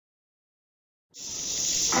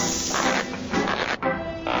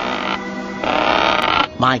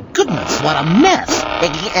My goodness, what a mess!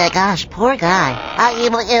 Gosh, poor guy.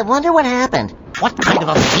 I wonder what happened. What kind of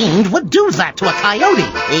a fiend would do that to a coyote?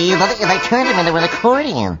 They turned him into an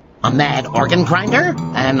accordion. A mad organ grinder?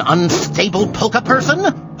 An unstable polka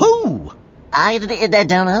person? Who? I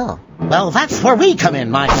don't know. Well, that's where we come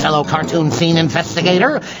in, my fellow cartoon scene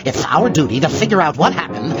investigator. It's our duty to figure out what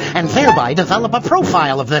happened and thereby develop a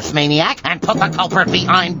profile of this maniac and put the culprit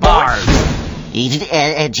behind bars.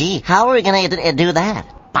 Gee, how are we going to do that?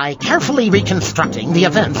 By carefully reconstructing the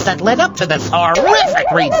events that led up to this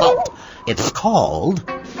horrific result. It's called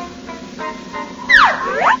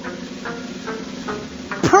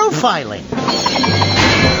profiling.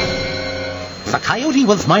 The coyote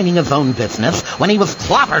was minding his own business when he was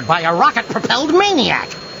clobbered by a rocket-propelled maniac.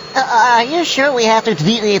 Are you sure we have to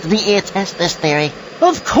test this theory?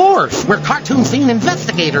 Of course. We're cartoon scene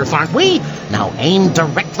investigators, aren't we? Now aim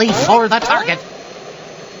directly for the target.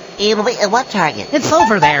 What target? It's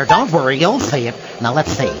over there. Don't worry. You'll see it. Now,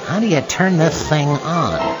 let's see. How do you turn this thing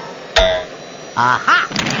on? Aha!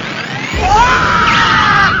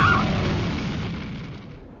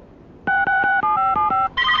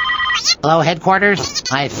 Hello, headquarters?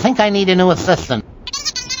 I think I need a new assistant.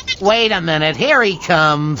 Wait a minute. Here he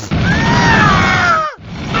comes.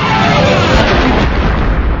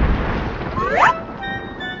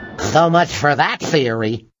 So much for that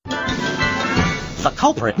theory. The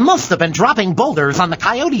culprit must have been dropping boulders on the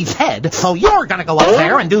coyote's head, so you're gonna go up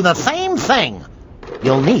there and do the same thing.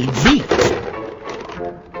 You'll need these.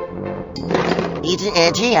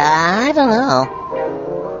 Gee, I don't know.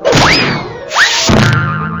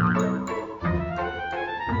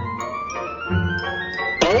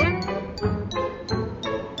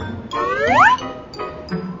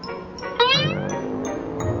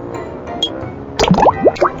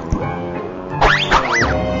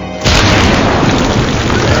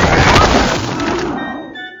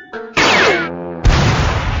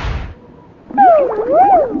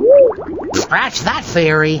 Scratch that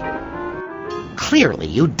theory. Clearly,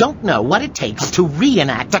 you don't know what it takes to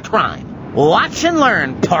reenact a crime. Watch and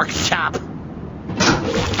learn, pork chop.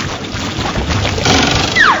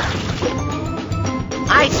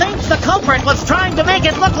 I think the culprit was trying to make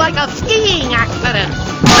it look like a skiing accident.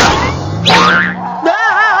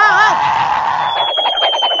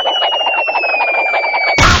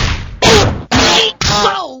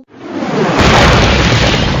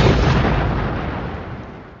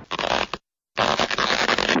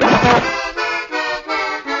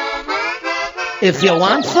 If you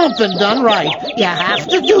want something done right, you have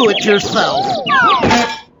to do it yourself.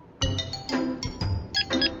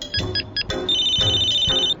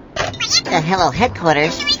 Hello,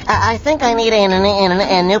 headquarters. I think I need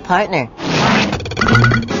a new partner.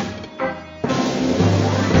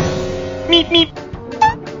 Meep, meep.